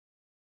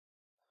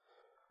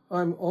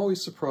I'm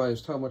always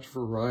surprised how much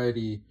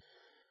variety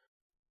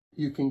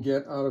you can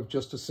get out of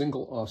just a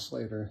single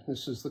oscillator.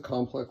 This is the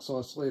complex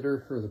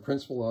oscillator, or the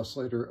principal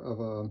oscillator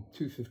of a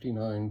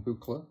 259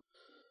 Buchla.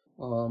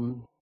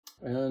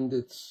 And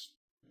it's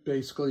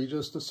basically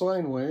just a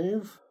sine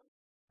wave.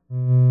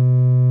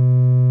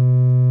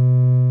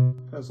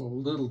 Has a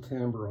little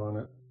timbre on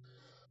it.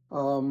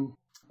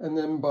 And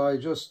then by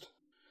just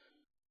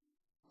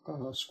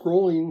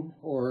scrolling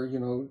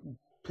or,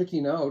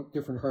 picking out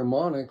different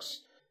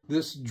harmonics,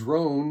 this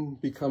drone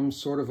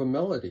becomes sort of a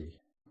melody.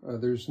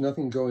 There's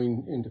nothing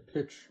going into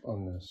pitch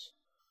on this.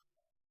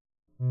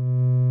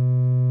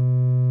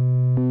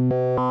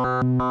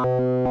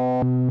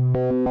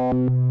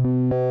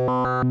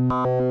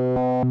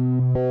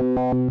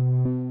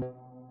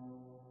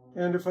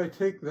 And if I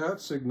take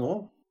that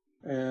signal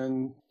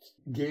and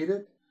gate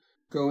it,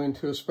 go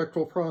into a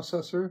spectral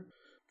processor,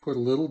 put a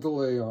little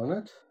delay on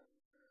it,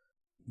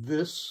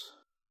 this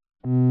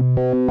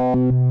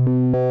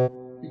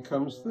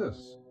becomes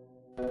this.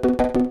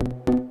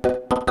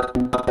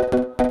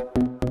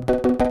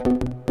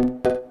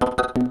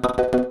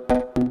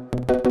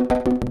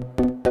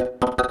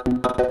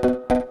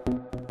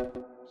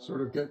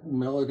 Sort of get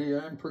melody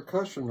and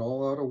percussion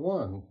all out of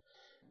one.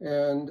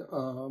 And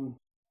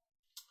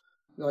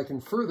I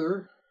can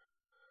further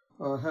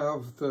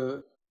have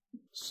the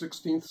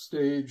 16th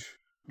stage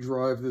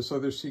drive this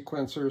other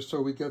sequencer,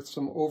 so we get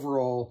some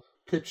overall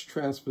pitch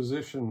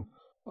transposition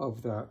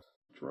of that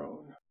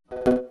drone.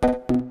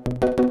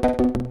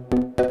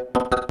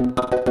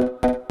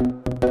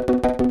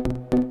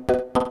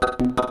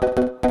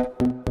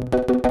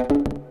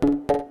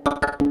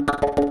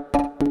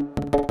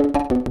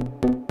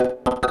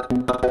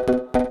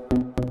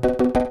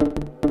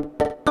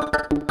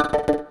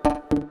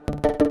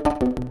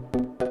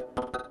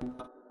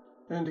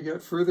 And to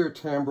get further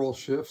timbral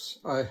shifts,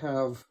 I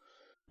have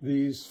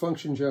these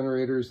function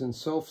generators in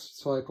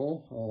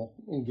self-cycle. I'll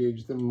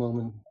engage them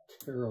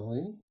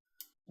momentarily.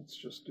 Let's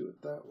just do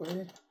it that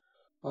way.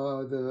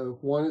 The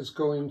one is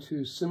going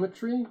to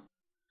symmetry,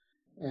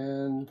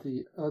 and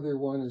the other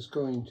one is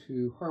going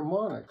to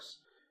harmonics.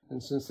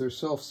 And since they're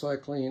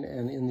self-cycling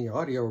and in the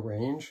audio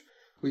range,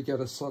 we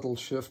get a subtle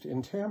shift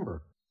in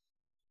timbre.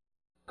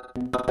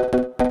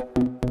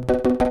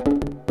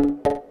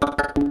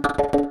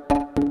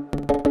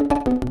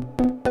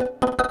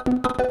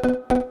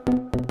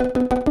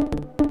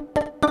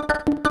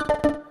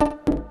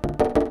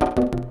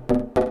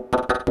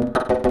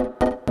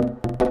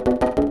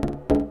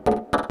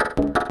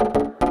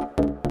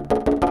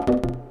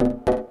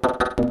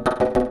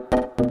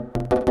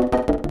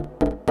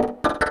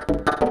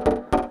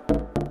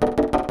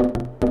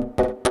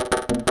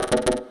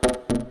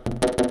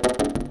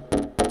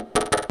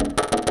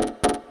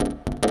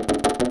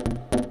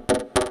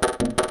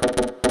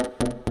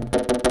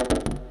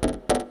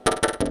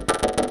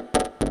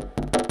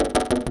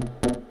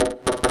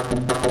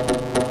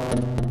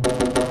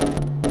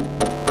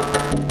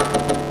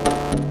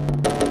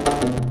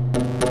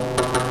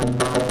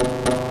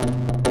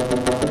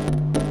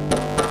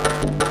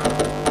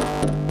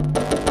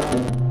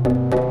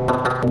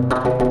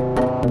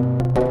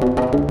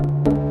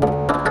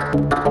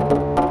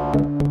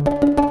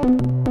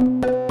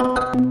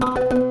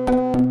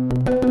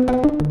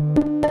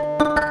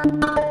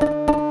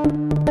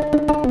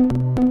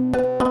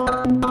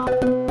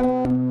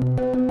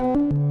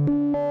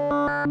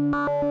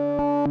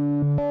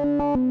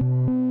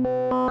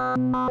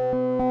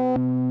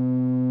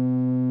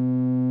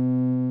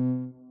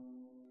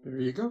 There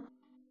you go.